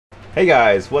Hey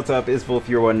guys, what's up? It's Volf,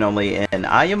 your one and only, and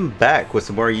I am back with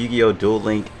some more Yu-Gi-Oh! Duel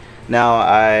Link. Now,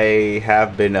 I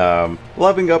have been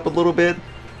loving up a little bit.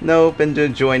 No, been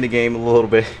enjoying the game a little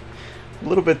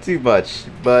bit too much.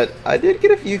 But I did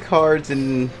get a few cards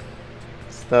and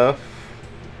stuff,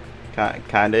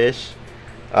 kinda-ish.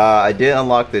 I did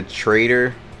unlock the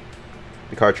trader,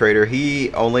 the card trader.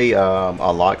 He only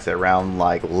unlocks at around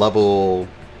like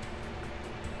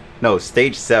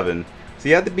stage 7. So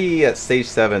you have to be at stage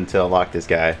 7 to unlock this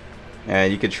guy,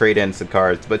 and you can trade in some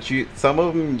cards. But some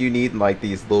of them you need like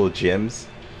these little gems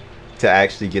to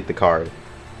actually get the card.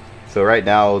 So right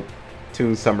now,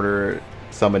 Toon Summoner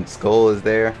Summoned Skull is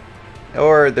there,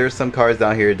 or there's some cards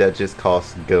down here that just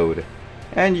cost gold,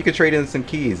 and you can trade in some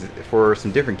keys for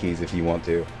some different keys if you want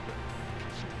to.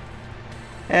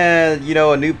 And you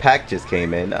know, a new pack just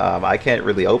came in. I can't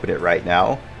really open it right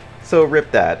now, so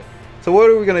rip that. So what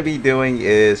we're going to be doing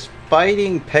is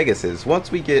fighting Pegasus once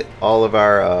we get all of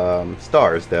our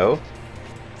stars though.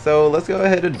 So let's go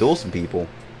ahead and duel some people.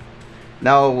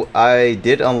 Now I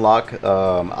did unlock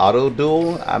auto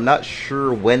duel. I'm not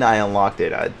sure when I unlocked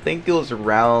it. I think it was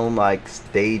around like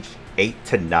stage 8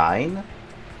 to 9.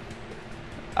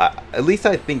 At least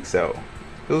I think so.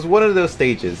 It was one of those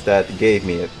stages that gave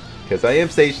me it, because I am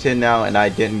stage 10 now and I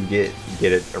didn't get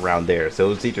it around there. So it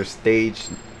was either stage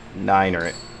 9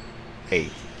 or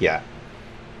 8, yeah.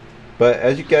 But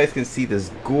as you guys can see,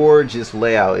 this gorgeous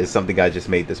layout is something I just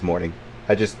made this morning.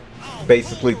 I just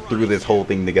basically threw this whole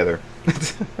thing together.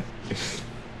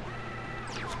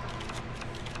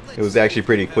 It was actually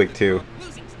pretty quick too.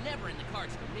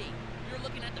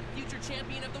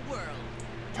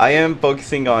 I am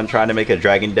focusing on trying to make a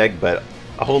dragon deck, but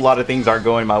a whole lot of things aren't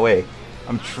going my way.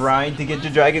 I'm trying to get the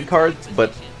dragon cards,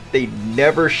 but they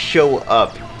never show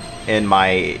up in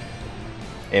my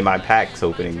packs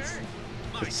openings.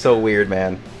 It's so weird,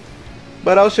 man.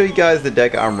 But I'll show you guys the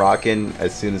deck I'm rocking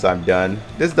as soon as I'm done.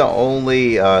 This is the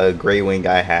only Grey Wing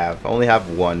I have. I only have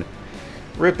one.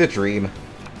 Rip the dream.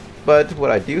 But what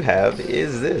I do have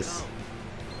is this.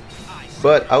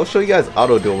 But I'll show you guys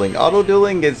auto dueling. Auto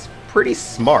dueling is pretty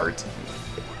smart,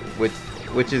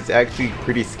 which is actually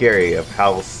pretty scary of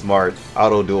how smart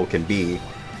auto duel can be.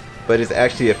 But it's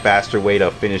actually a faster way to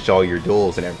finish all your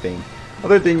duels and everything,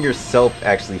 other than yourself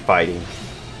actually fighting.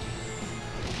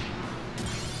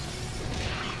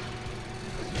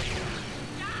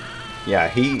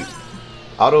 Yeah,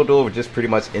 auto duel just pretty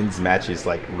much ends matches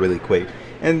like really quick.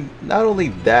 And not only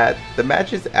that, the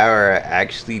matches are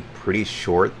actually pretty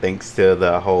short thanks to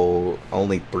the whole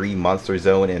only 3 monster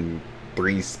zone and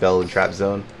 3 spell and trap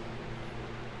zone.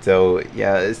 So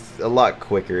yeah, it's a lot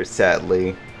quicker, sadly.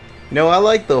 You know, I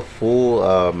like the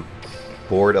full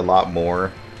board a lot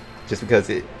more, just because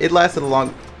it lasted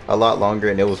a lot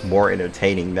longer and it was more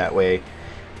entertaining that way.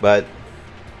 But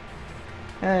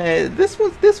this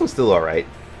one's still alright.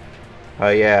 Oh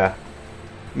yeah,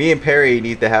 me and Perry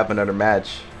need to have another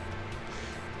match.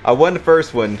 I won the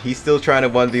first one. He's still trying to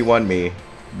 1v1 me,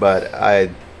 but I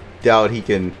doubt he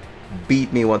can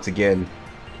beat me once again.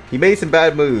 He made some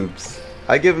bad moves.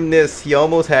 I give him this, he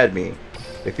almost had me.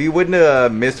 If he wouldn't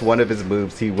have missed one of his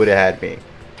moves, he would have had me.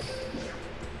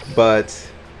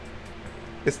 But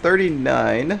it's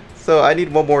 39, so I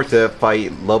need one more to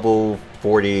fight level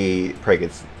 40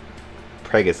 Pegasus.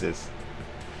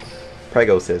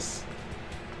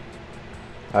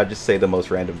 I just say the most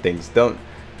random things. Don't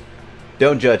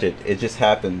judge it. It just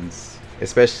happens,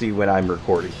 especially when I'm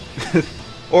recording.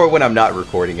 Or when I'm not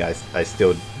recording, I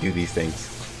still do these things.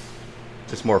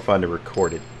 Just more fun to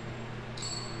record it.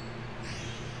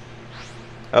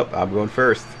 Oh, I'm going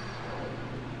first.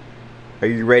 Are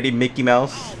you ready, Mickey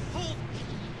Mouse?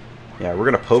 Yeah, we're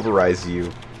gonna pulverize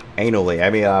you anally. I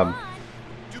mean,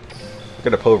 we're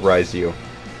gonna pulverize you.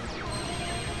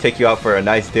 Take you out for a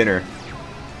nice dinner.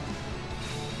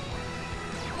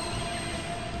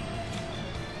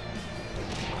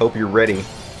 Hope you're ready.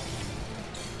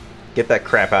 Get that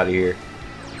crap out of here.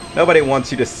 Nobody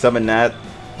wants you to summon that.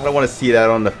 I don't want to see that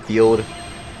on the field.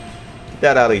 Get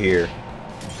that out of here.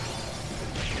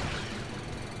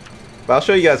 But I'll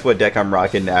show you guys what deck I'm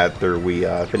rocking after we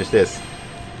finish this.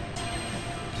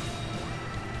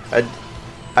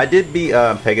 I did beat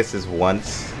Pegasus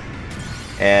once,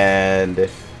 and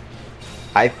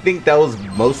I think that was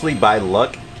mostly by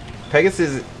luck.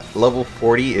 Pegasus level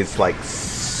 40 is like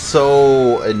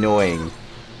so annoying.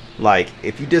 Like,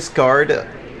 if you discard...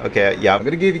 Okay, yeah, I'm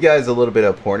gonna give you guys a little bit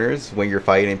of pointers when you're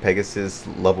fighting Pegasus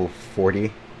level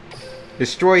 40.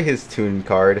 Destroy his Toon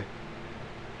card.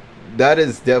 That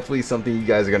is definitely something you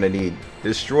guys are gonna need.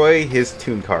 Destroy his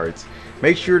Toon cards.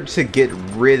 Make sure to get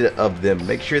rid of them.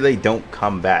 Make sure they don't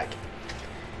come back.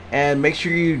 And make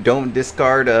sure you don't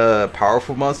discard a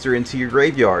powerful monster into your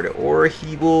graveyard, or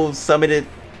he will summon it,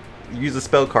 use a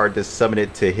spell card to summon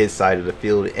it to his side of the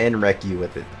field and wreck you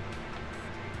with it.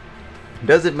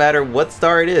 Doesn't matter what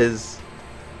star it is,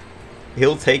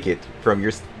 he'll take it from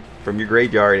your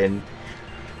graveyard and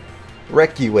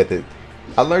wreck you with it.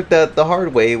 I learned that the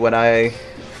hard way when I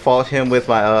fought him with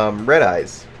my red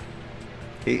eyes.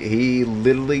 He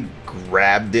literally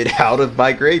grabbed it out of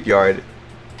my graveyard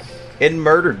and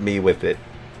murdered me with it.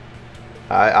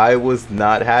 I was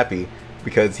not happy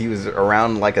because he was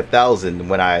around like 1,000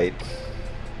 when I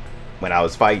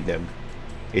was fighting him.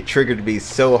 It triggered me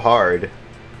so hard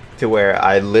to where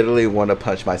I literally want to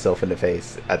punch myself in the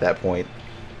face at that point.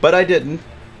 But I didn't.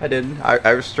 I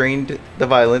restrained the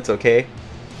violence, okay?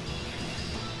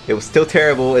 It was still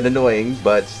terrible and annoying,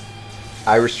 but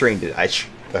I restrained it. At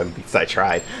least I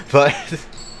tried. But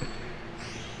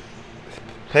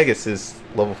Pegasus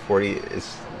level 40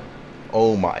 is,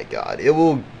 oh my god, it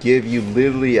will give you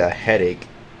literally a headache.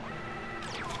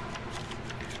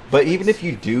 But even if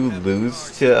you do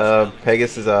lose to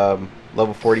Pegasus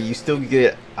level 40, you still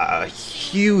get a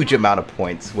huge amount of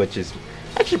points, which is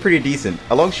actually pretty decent.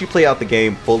 As long as you play out the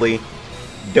game fully,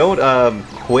 don't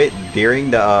quit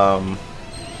during the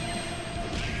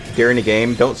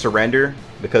game. Don't surrender,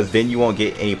 because then you won't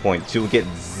get any points. You'll get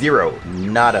zero,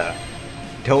 nada.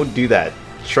 Don't do that.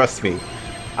 Trust me.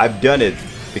 I've done it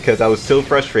because I was so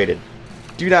frustrated.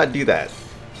 Do not do that.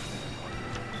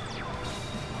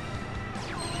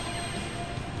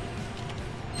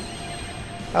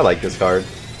 I like this card.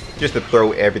 Just to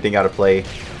throw everything out of play.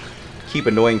 Keep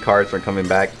annoying cards from coming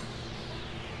back.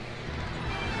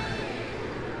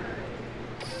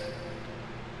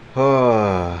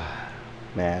 Oh,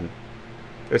 man.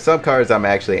 There's some cards I'm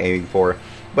actually aiming for,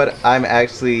 but I'm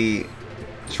actually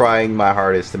trying my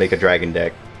hardest to make a dragon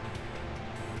deck.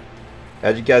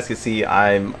 As you guys can see,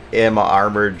 I am an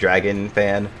armored dragon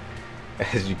fan,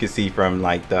 as you can see from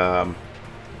like the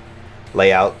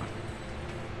layout.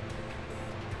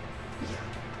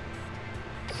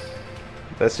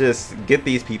 Let's just get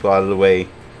these people out of the way.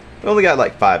 We only got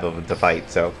like 5 of them to fight,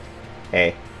 so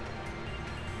hey.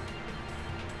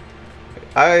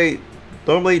 I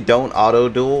normally don't auto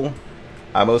duel.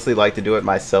 I mostly like to do it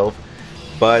myself,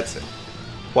 but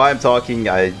while I'm talking,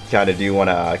 I kind of do want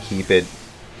to keep it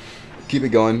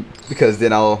going, because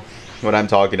then when I'm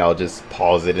talking, I'll just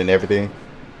pause it and everything,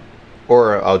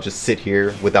 or I'll just sit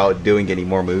here without doing any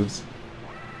more moves,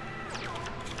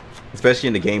 especially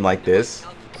in a game like this.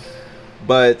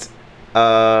 But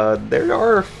there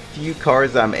are a few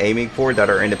cards I'm aiming for that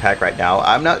are in the pack right now.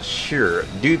 I'm not sure.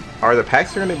 Are the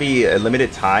packs going to be a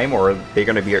limited time, or are they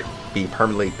going to be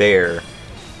permanently there?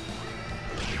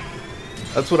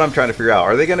 That's what I'm trying to figure out.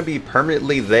 Are they going to be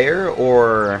permanently there,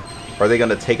 or are they going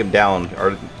to take them down,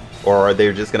 or are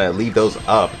they just going to leave those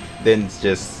up, then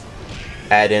just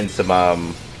add in some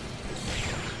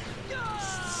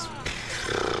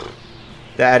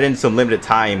limited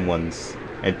time ones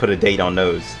and put a date on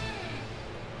those?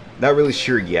 Not really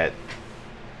sure yet.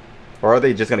 Or are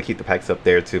they just going to keep the packs up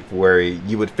there to where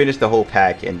you would finish the whole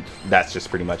pack and that's just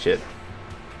pretty much it?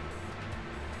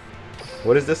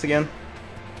 What is this again?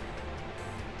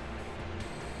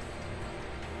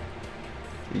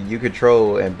 You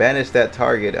control and banish that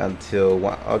target until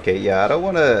one. Okay, yeah, I don't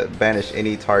want to banish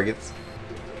any targets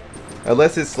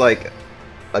unless it's like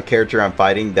a character I'm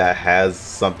fighting that has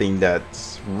something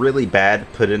that's really bad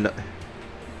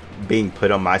being put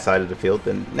on my side of the field.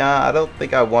 Then nah, I don't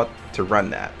think I want to run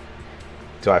that.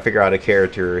 So I figure out a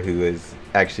character who is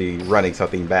actually running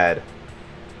something bad.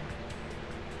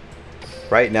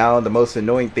 Right now, the most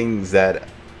annoying things that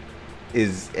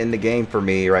is in the game for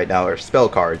me right now are spell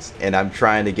cards, and I'm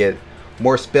trying to get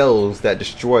more spells that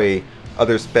destroy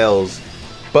other spells,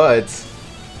 but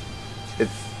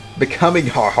it's becoming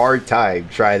a hard time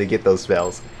trying to get those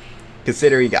spells,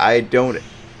 considering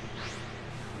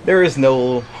there is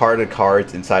no harder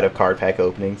cards inside of card pack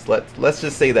openings. Let's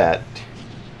just say that.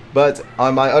 But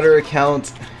on my other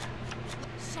account,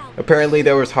 apparently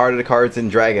there was harder cards in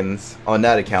dragons on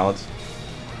that account,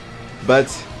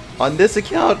 but on this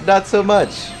account, not so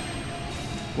much,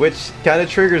 which kind of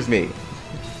triggers me.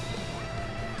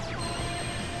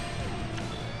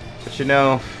 But you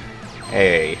know,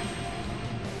 hey,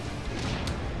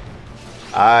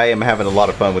 I am having a lot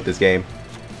of fun with this game.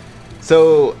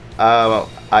 So, I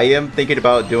am thinking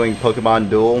about doing Pokemon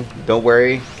Duel. Don't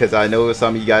worry, because I know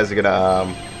some of you guys are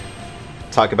gonna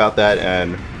talk about that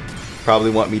and probably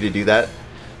want me to do that.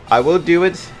 I will do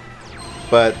it,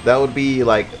 but that would be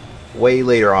like way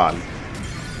later on,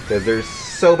 because there's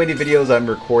so many videos I'm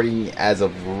recording as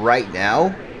of right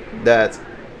now that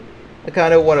I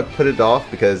kind of want to put it off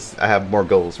because I have more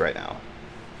goals right now.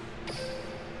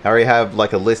 I already have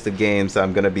like a list of games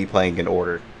I'm going to be playing in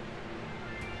order.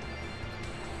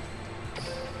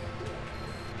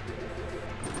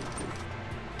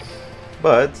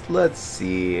 But let's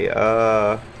see. Is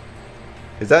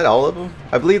that all of them?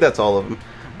 I believe that's all of them.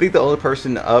 I think the only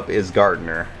person up is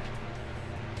Gardner.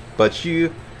 But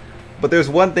there's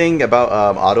one thing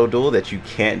about auto duel that you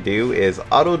can't do is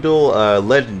auto duel a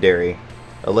legendary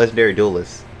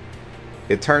duelist.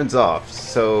 It turns off.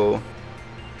 So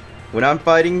when I'm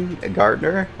fighting a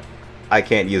Gardner, I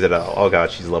can't use it at all. Oh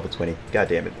god, she's level 20. God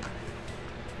damn it.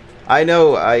 I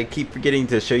know, I keep forgetting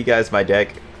to show you guys my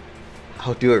deck.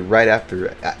 I'll do it right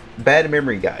after. Bad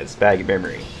memory, guys. Bad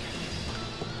memory.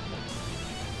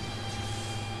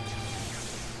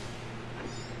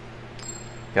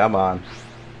 Come on.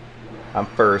 I'm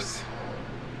first.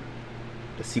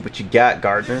 Let's see what you got,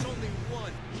 Gardner.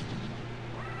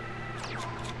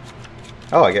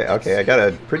 Oh, okay. I got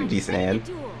a pretty decent hand.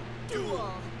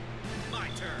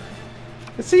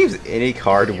 It seems any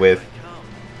card with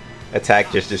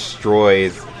attack just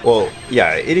destroys. Well,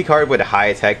 yeah, any card with a high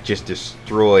attack just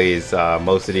destroys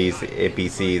most of these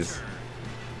NPCs.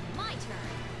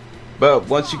 But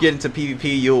once you get into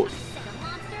PvP, you're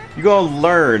gonna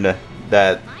learn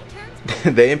that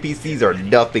the NPCs are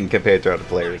nothing compared to other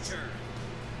players.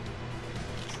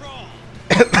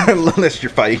 Unless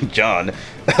you're fighting John.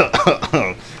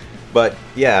 But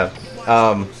yeah,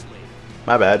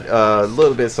 my bad. A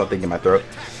little bit of something in my throat.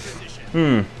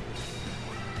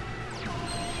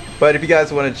 But if you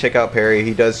guys want to check out Perry,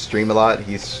 he does stream a lot.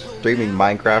 He's streaming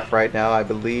Minecraft right now, I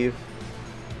believe.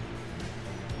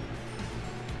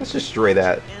 Let's destroy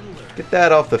that. Get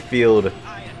that off the field.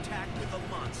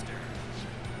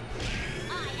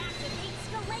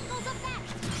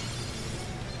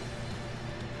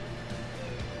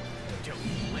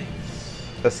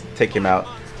 Let's take him out.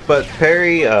 But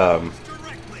Perry,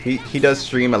 he does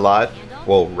stream a lot.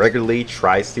 Well, regularly,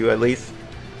 tries to at least.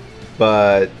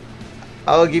 But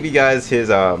I'll give you guys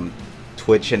his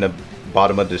Twitch in the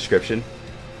bottom of the description,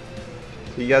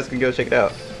 so you guys can go check it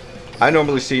out. I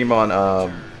normally stream on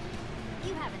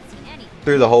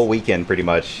through the whole weekend pretty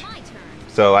much.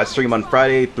 So I stream on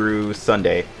Friday through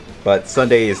Sunday, but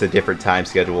Sunday is a different time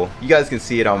schedule. You guys can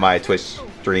see it on my Twitch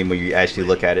stream when you actually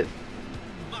look at it.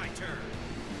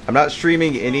 I'm not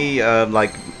streaming any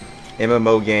like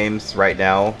MMO games right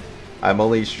now. I'm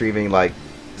only streaming like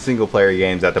single player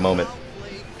games at the moment.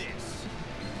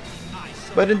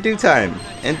 But in due time,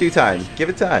 give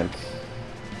it time.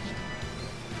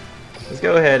 Let's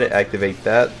go ahead and activate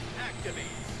that.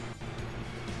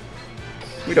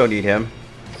 We don't need him.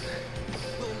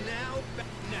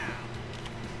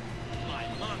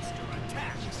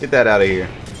 Get that out of here.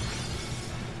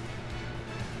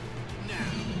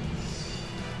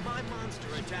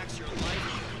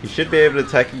 You should be able to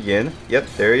attack again. Yep,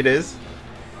 there it is.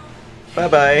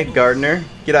 Bye-bye, Gardner.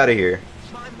 Get out of here.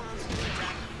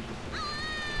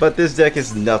 But this deck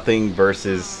is nothing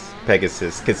versus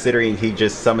Pegasus, considering he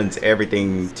just summons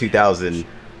everything 2000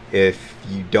 if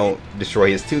you don't destroy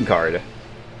his tune card.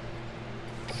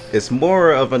 It's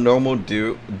more of a normal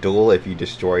duel if you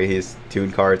destroy his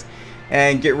tune cards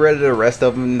and get rid of the rest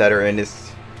of them that are in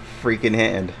his freaking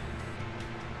hand.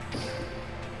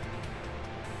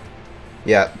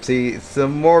 Yeah, see,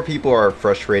 some more people are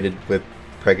frustrated with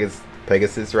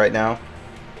Pegasus right now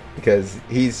because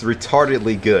he's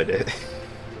retardedly good.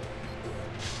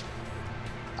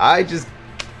 I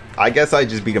guess I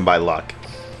just beat him by luck.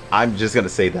 I'm just gonna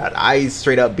say that. I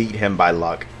straight up beat him by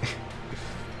luck.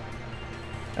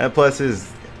 And plus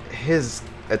his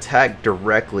attack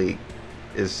directly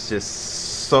is just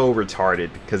so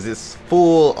retarded because it's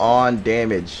full on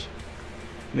damage.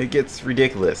 And it gets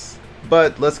ridiculous.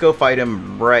 But let's go fight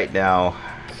him right now.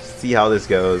 See how this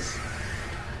goes.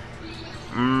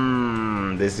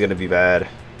 This is gonna be bad.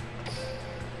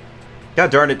 God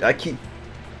darn it,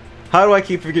 how do I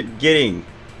keep forgetting?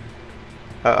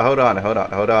 Hold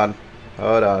on.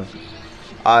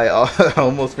 I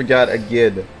almost forgot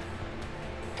again.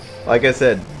 Like I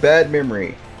said, bad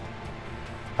memory.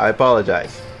 I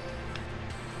apologize.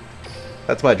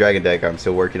 That's my dragon deck I'm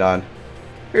still working on.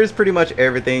 Here's pretty much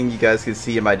everything you guys can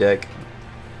see in my deck.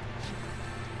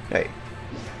 Hey.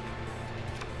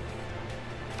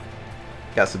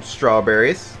 Got some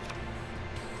strawberries.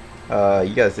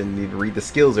 You guys didn't need to read the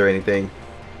skills or anything.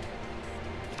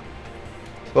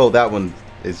 Well, that one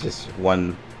is just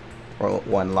one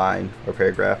line or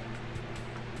paragraph.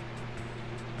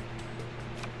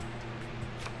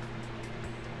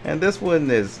 And this one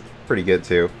is pretty good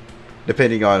too,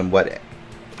 depending on what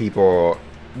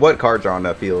cards are on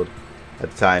the field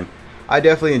at the time. I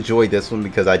definitely enjoyed this one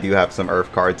because I do have some Earth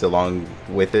cards along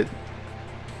with it.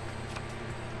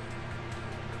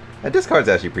 And this card's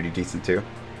actually pretty decent too.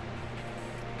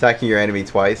 Attacking your enemy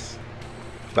twice.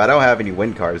 But I don't have any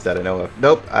wind cards that I know of.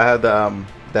 Nope, I have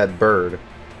that bird.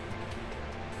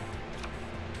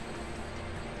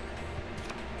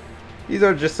 These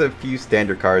are just a few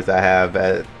standard cards I have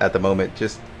at the moment.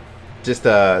 Just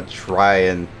to try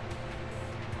and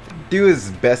do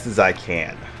as best as I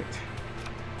can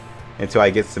until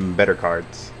I get some better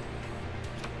cards.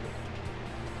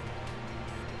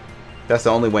 That's the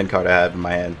only win card I have in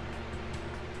my hand.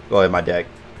 Well, in my deck.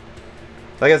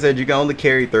 Like I said, you can only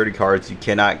carry 30 cards. You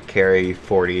cannot carry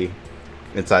 40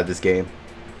 inside this game.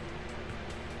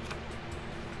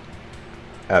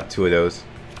 I have 2 of those.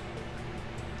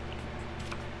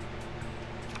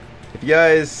 If you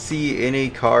guys see any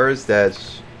cards that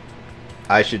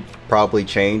I should probably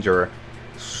change or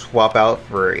swap out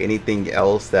for anything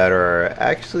else that are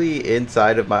actually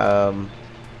inside of my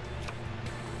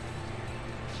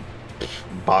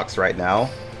box right now.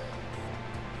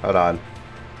 Hold on.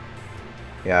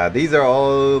 Yeah, these are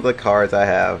all the cards I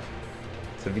have.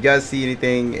 So if you guys see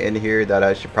anything in here that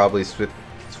I should probably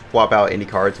swap out any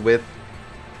cards with,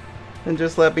 then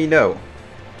just let me know.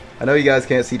 I know you guys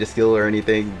can't see the skill or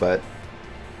anything, but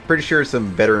pretty sure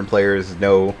some veteran players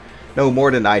know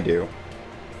more than I do.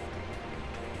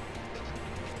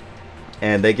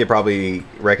 And they could probably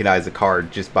recognize the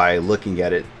card just by looking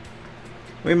at it.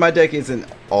 I mean, my deck isn't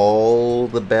all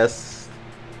the best,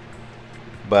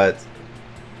 but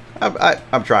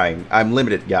I'm trying. I'm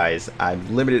limited, guys.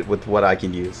 I'm limited with what I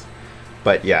can use.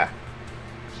 But yeah.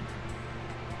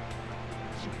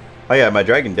 Oh yeah, my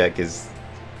dragon deck is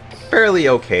fairly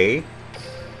okay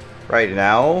right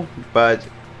now, but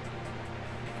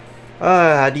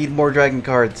I need more dragon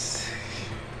cards.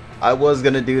 I was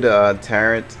gonna do the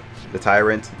tyrant,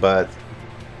 but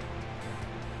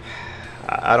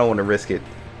I don't want to risk it.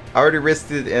 I already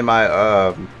risked it in my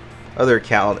other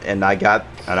account, and I got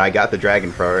the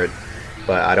dragon for it,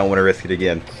 but I don't want to risk it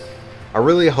again. I'm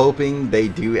really hoping they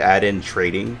do add in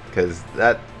trading, because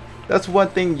that's one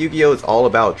thing Yu-Gi-Oh is all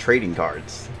about: trading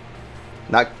cards,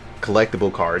 not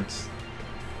collectible cards.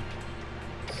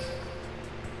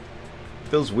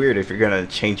 Feels weird if you're gonna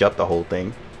change up the whole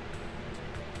thing.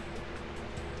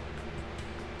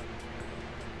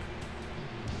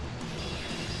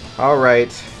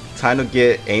 Alright, time to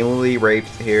get anally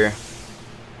raped here.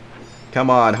 Come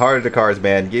on, harder the cards,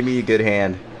 man. Give me a good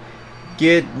hand.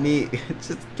 Just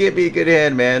give me a good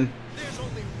hand, man.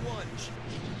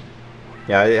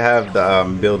 Yeah, I have the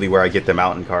ability where I get the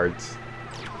mountain cards.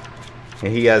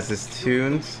 And he has his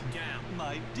tunes.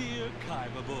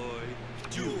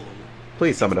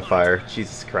 Please summon a fire.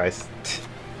 Jesus Christ.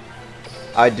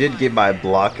 I did get my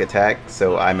block attack,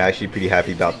 so I'm actually pretty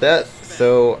happy about that.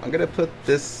 So I'm gonna put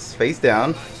this face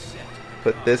down.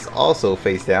 Put this also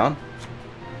face down.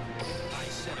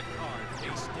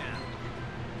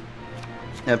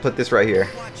 And put this right here.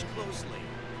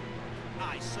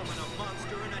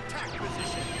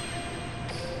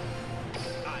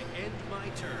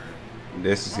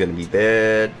 This is gonna be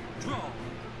bad.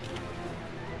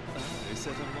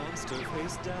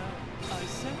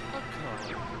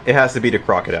 It has to be the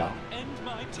crocodile.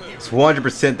 It's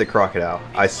 100% the crocodile.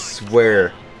 I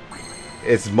swear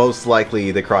it's most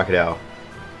likely the crocodile.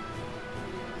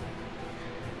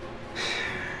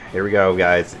 Here we go,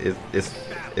 guys.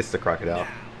 It's the crocodile.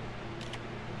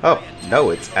 Oh, no,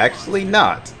 it's actually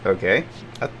not. Okay.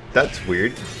 That's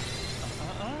weird.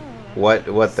 What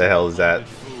the hell is that?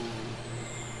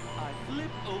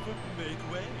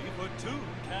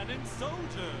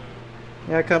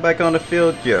 Yeah, come back on the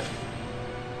field, Jeff.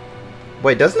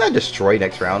 Wait, doesn't that destroy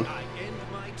next round?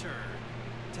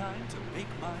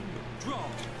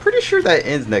 Pretty sure that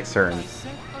ends next turn.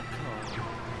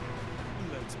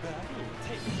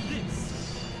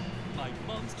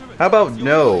 How about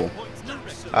no?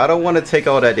 I don't want to take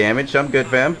all that damage. I'm good,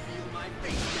 fam.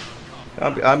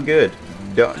 I'm good.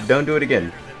 Don't do it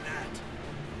again.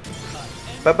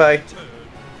 Bye bye.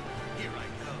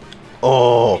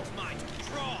 Oh.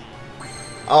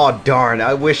 Oh darn!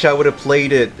 I wish I would have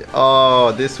played it.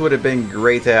 Oh, this would have been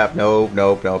great to have. Nope.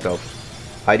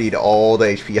 I need all the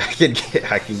HP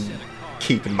I can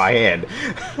keep in my hand.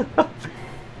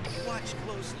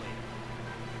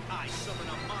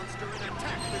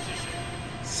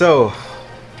 So,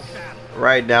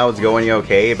 right now it's going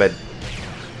okay, but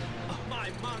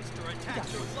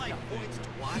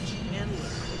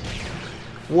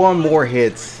one more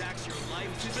hit,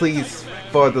 please,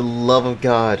 for the love of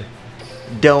God.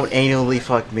 Don't anally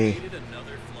fuck me.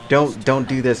 Don't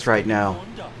do this right now.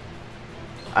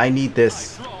 I need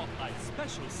this.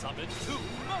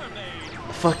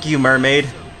 Fuck you, mermaid.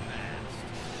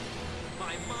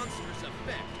 My monster's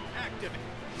effect activate.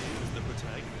 Who's the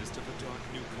protagonist of a dark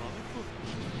new comic book?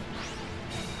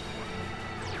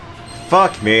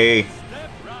 Fuck me.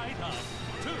 Step right up.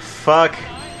 Fuck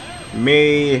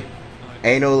me.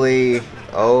 Anally.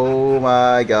 Oh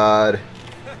my god.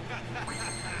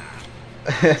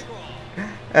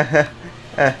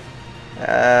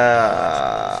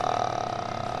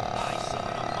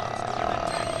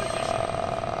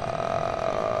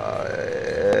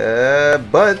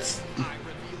 But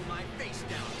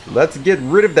let's get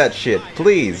rid of that shit,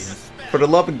 please. For the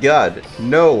love of God.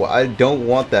 No, I don't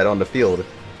want that on the field.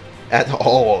 At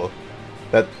all.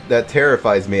 That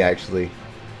terrifies me, actually.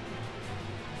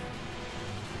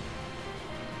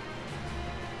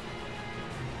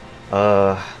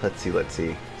 Let's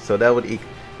see. So that would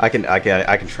I can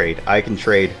trade. I can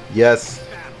trade. Yes.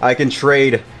 I can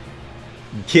trade.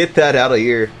 Get that out of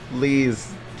here.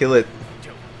 Please. Kill it.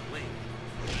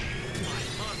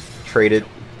 Trade it.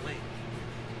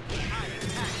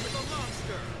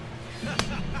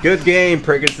 Good game,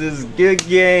 Pegasus. Good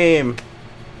game.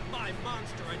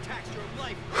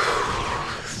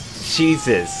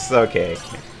 Jesus. Okay.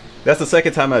 That's the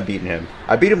second time I've beaten him.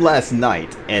 I beat him last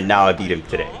night, and now I beat him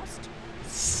today.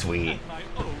 Sweet.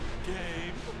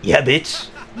 Yeah, bitch.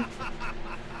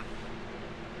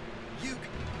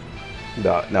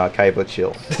 No, Kaiba,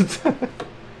 chill.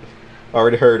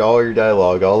 Already heard all your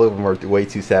dialogue. All of them are way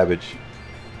too savage.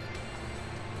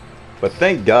 But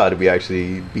thank God we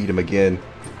actually beat him again.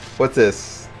 What's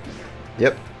this?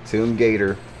 Yep, Tomb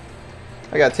Gator.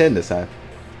 I got 10 this time.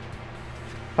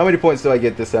 How many points do I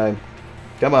get this time?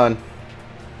 Come on.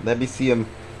 Let me see him.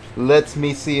 Let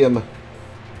me see him.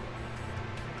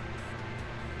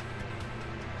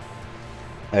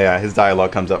 Oh, yeah, his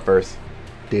dialogue comes up first.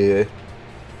 Duh.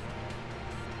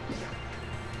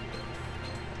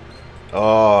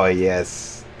 Oh,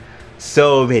 yes.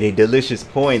 So many delicious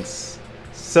points.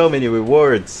 So many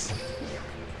rewards.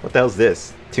 What the hell's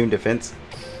this? Toon Defense?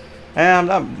 I'm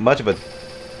not much of a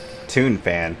Toon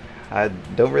fan. I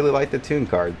don't really like the Toon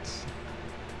cards.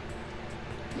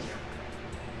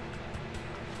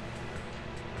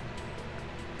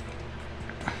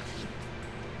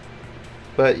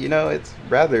 But, you know, it's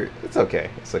okay.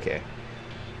 It's okay.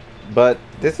 But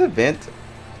this event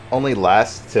only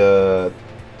lasts to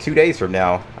 2 days from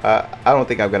now. I don't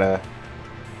think I'm gonna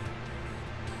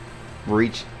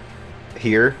reach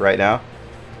here right now.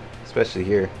 Especially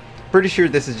here. Pretty sure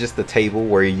this is just the table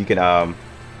where you can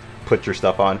put your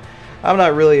stuff on. I'm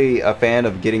not really a fan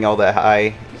of getting all that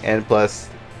high. And plus,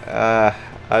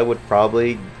 I would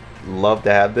probably love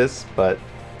to have this, but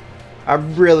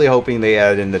I'm really hoping they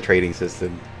add in the trading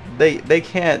system. They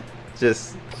can't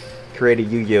just create a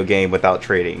Yu-Gi-Oh game without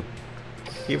trading.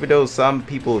 Even though some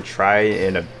people try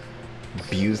and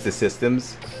abuse the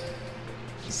systems,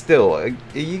 still, a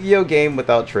Yu-Gi-Oh game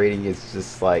without trading is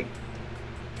just like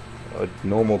a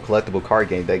normal collectible card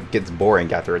game that gets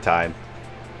boring after a time.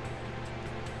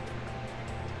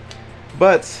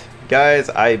 But, guys,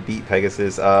 I beat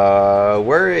Pegasus.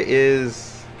 Where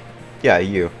is... Yeah,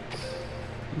 you.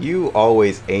 You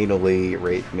always anally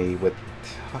rape me with...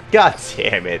 God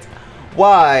damn it.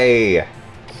 Why?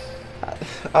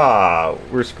 Ah,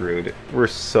 we're screwed. We're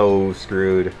so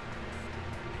screwed.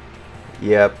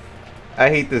 Yep. I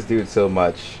hate this dude so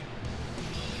much.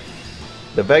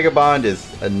 The Vagabond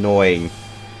is annoying.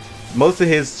 Most of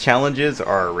his challenges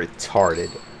are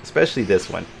retarded. Especially this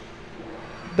one.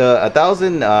 The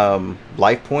 1,000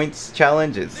 life points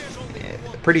challenge is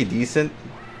pretty decent.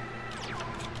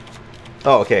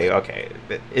 Oh, okay.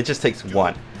 It just takes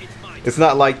one. It's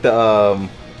not like the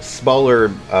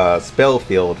smaller spell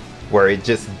field where it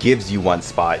just gives you one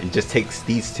spot and just takes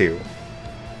these two.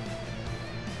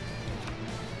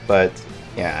 But,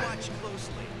 yeah.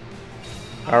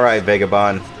 Alright,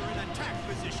 Vagabond.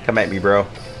 Come at me, bro.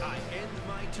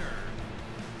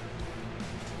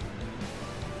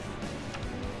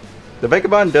 The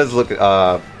Vagabond does look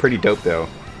pretty dope, though.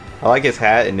 I like his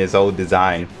hat and his old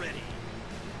design.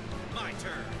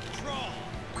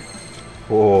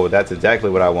 Oh, that's exactly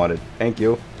what I wanted. Thank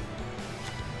you.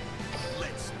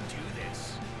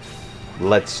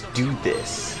 Let's do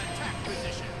this.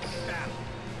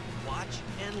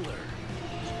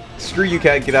 Screw you,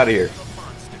 cat. Get out of here.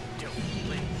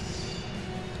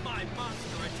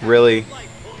 Really?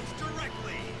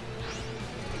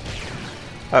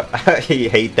 I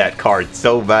hate that card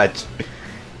so much.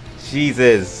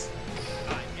 Jesus.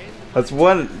 That's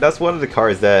one of the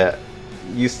cards that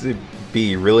used to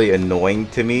be really annoying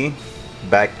to me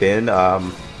back then.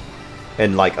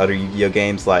 In like other Yu-Gi-Oh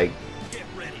games, like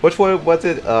Which one was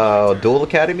it? Duel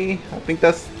Academy? I think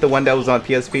that's the one that was on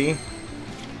PSP.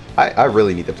 I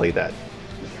really need to play that.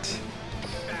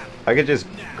 I could just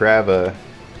grab a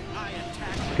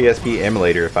PSP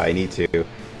emulator if I need to.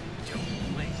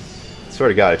 Swear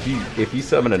to God, if you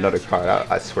summon another card,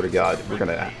 I swear to God, we're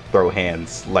gonna throw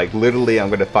hands. Like literally, I'm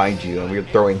gonna find you and we're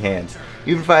throwing hands.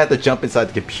 Even if I have to jump inside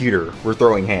the computer, we're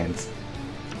throwing hands.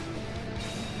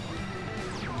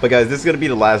 But guys, this is gonna be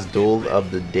the last duel of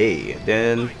the day.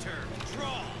 Then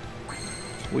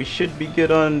we should be good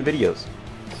on videos.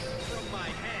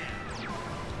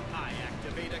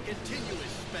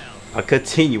 A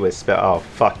continuous spell. Oh,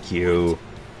 fuck you.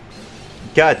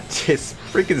 God, this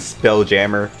freaking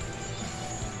Spelljammer.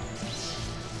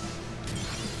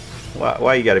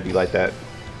 Why you gotta be like that?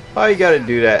 Why you gotta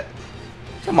do that?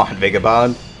 Come on,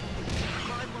 Vagabond.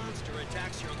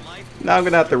 Now I'm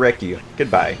gonna have to wreck you.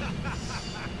 Goodbye.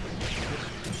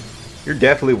 You're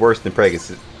definitely worse than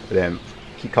Pegasus. Damn,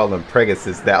 keep calling him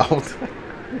Pegasus now.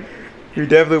 You're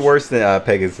definitely worse than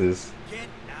Pegasus. Get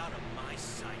out of my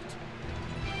sight.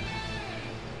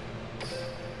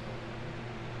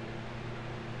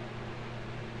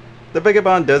 The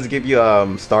Vagabond does give you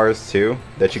stars too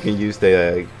that you can use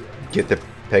to get the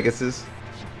Pegasus.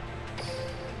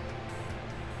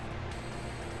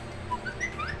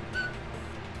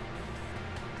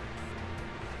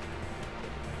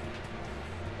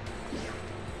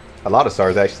 A lot of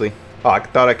stars actually. Oh, I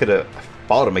thought I could have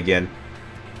fought him again.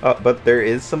 Oh, but there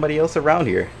is somebody else around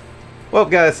here. Well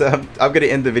guys, I'm gonna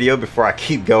end the video before I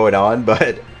keep going on,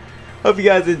 but hope you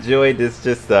guys enjoyed this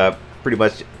just pretty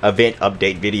much event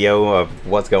update video of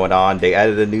what's going on. They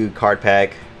added a new card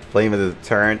pack, Flame of the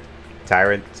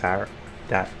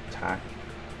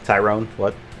Tyrone,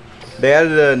 what? They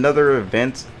added another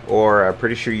event, or I'm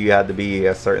pretty sure you had to be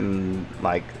a certain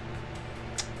like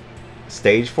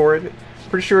stage for it.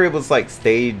 Pretty sure it was like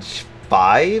stage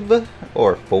 5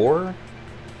 or 4.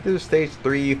 It was stage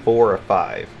 3, 4, or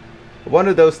 5. One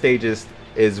of those stages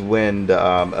is when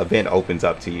the event opens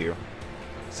up to you.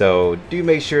 So do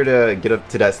make sure to get up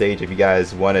to that stage if you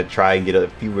guys want to try and get a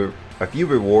few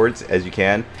rewards as you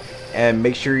can, and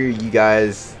make sure you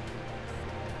guys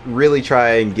really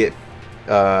try and get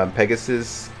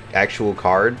Pegasus actual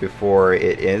card before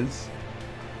it ends.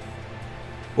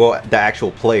 Well, the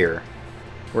actual player.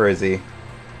 Where is he?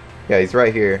 Yeah, he's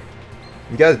right here.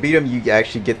 If you guys beat him, you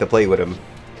actually get to play with him,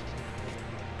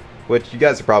 which you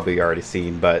guys have probably already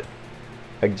seen, but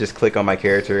I can just click on my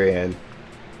character and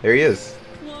there he is.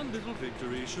 One little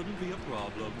victory shouldn't be a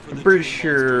problem for I'm pretty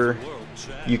sure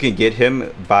you can get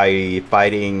him by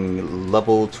fighting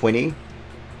level 20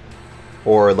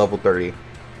 or level 30.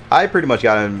 I pretty much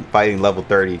got him fighting level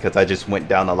 30 because I just went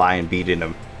down the line beating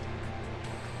him.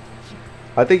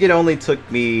 I think it only took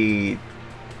me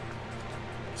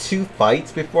 2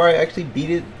 fights before I actually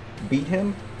beat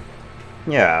him.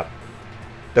 Yeah.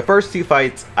 The first 2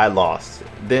 fights I lost.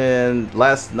 Then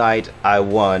last night I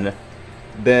won.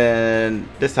 Then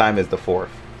this time is the 4th.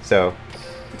 So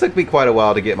it took me quite a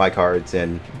while to get my cards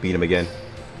and beat him again.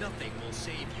 Nothing will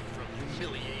save you from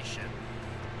humiliation.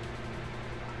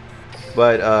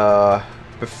 But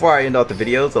before I end off the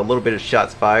videos, a little bit of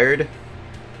shots fired.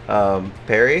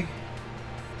 Perry,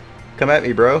 come at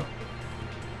me, bro.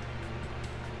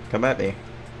 Come at me.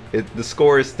 The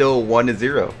score is still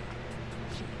 1-0.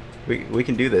 We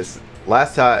can do this.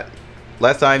 Last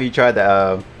time you tried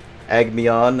to egg me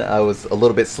on, I was a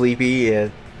little bit sleepy and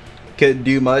couldn't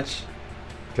do much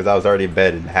because I was already in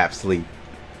bed and half asleep.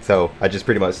 So I just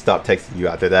pretty much stopped texting you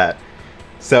after that.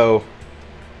 So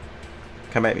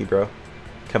come at me, bro.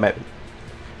 Come at me.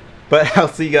 But I'll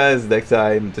see you guys next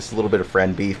time. Just a little bit of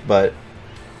friend beef, but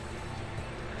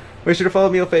make sure to follow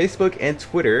me on Facebook and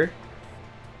Twitter.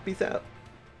 Peace out.